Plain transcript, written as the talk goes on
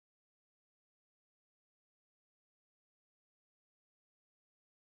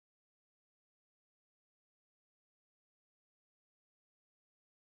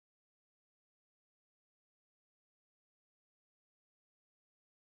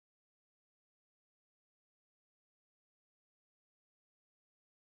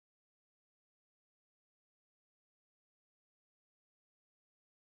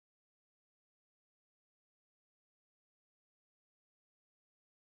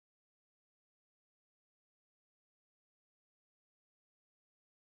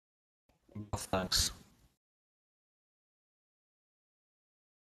Oh, thanks.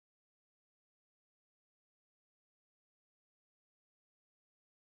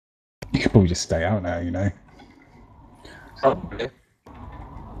 You could probably just stay out now, you know. Probably.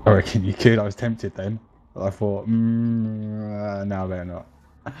 I reckon you could. I was tempted then. But I thought, no, better not.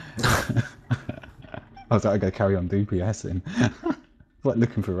 I was like, I gotta carry on DPSing. Like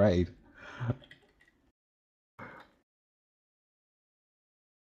looking for raid.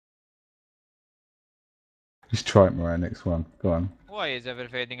 Just try it, Mariah, next one. Go on. Why is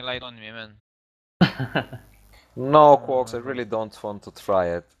everything light on me, man? No, Quarks, I really don't want to try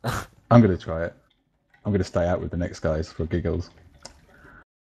it. I'm gonna try it. I'm gonna stay out with the next guys for giggles.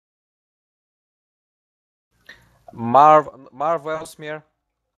 Marv Elsmere.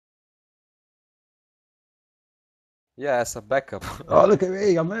 Yeah, as a backup. Oh, look at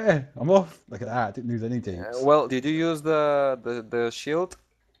me! I'm there. I'm off. Look at that. I didn't lose any deeps. Well, did you use the shield?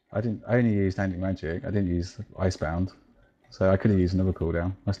 I didn't. I only used anti-magic. I didn't use icebound, so I could have used another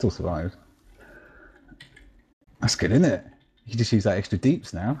cooldown. I still survived. That's good, isn't it? You can just use that extra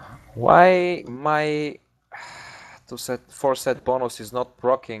deeps now. Why my 4-set bonus is not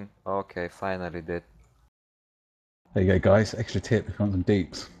proccing? Okay, finally did. There you go, guys. Extra tip if you want some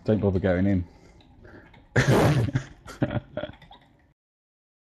deeps. Don't bother going in.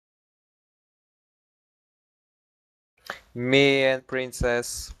 Me and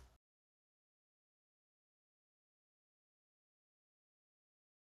Princess.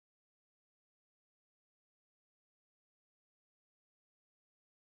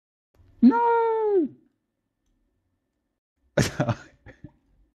 No!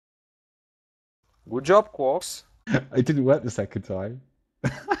 Good job, Quarks. It didn't work the second time.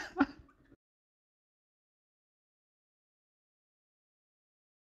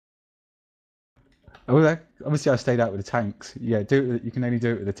 Well, obviously, I stayed out with the tanks. Yeah, do it. You can only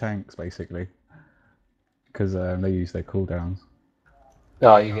do it with the tanks, basically, because they use their cooldowns.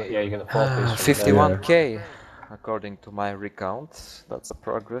 Oh, you get you get the 51k, according to my recount. That's a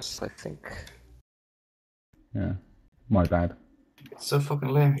progress, I think. Yeah, my bad. It's so fucking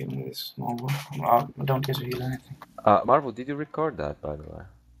lame healing this normal. I don't get to heal anything. Marvel, did you record that, by the way?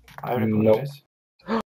 I recorded Nope. it.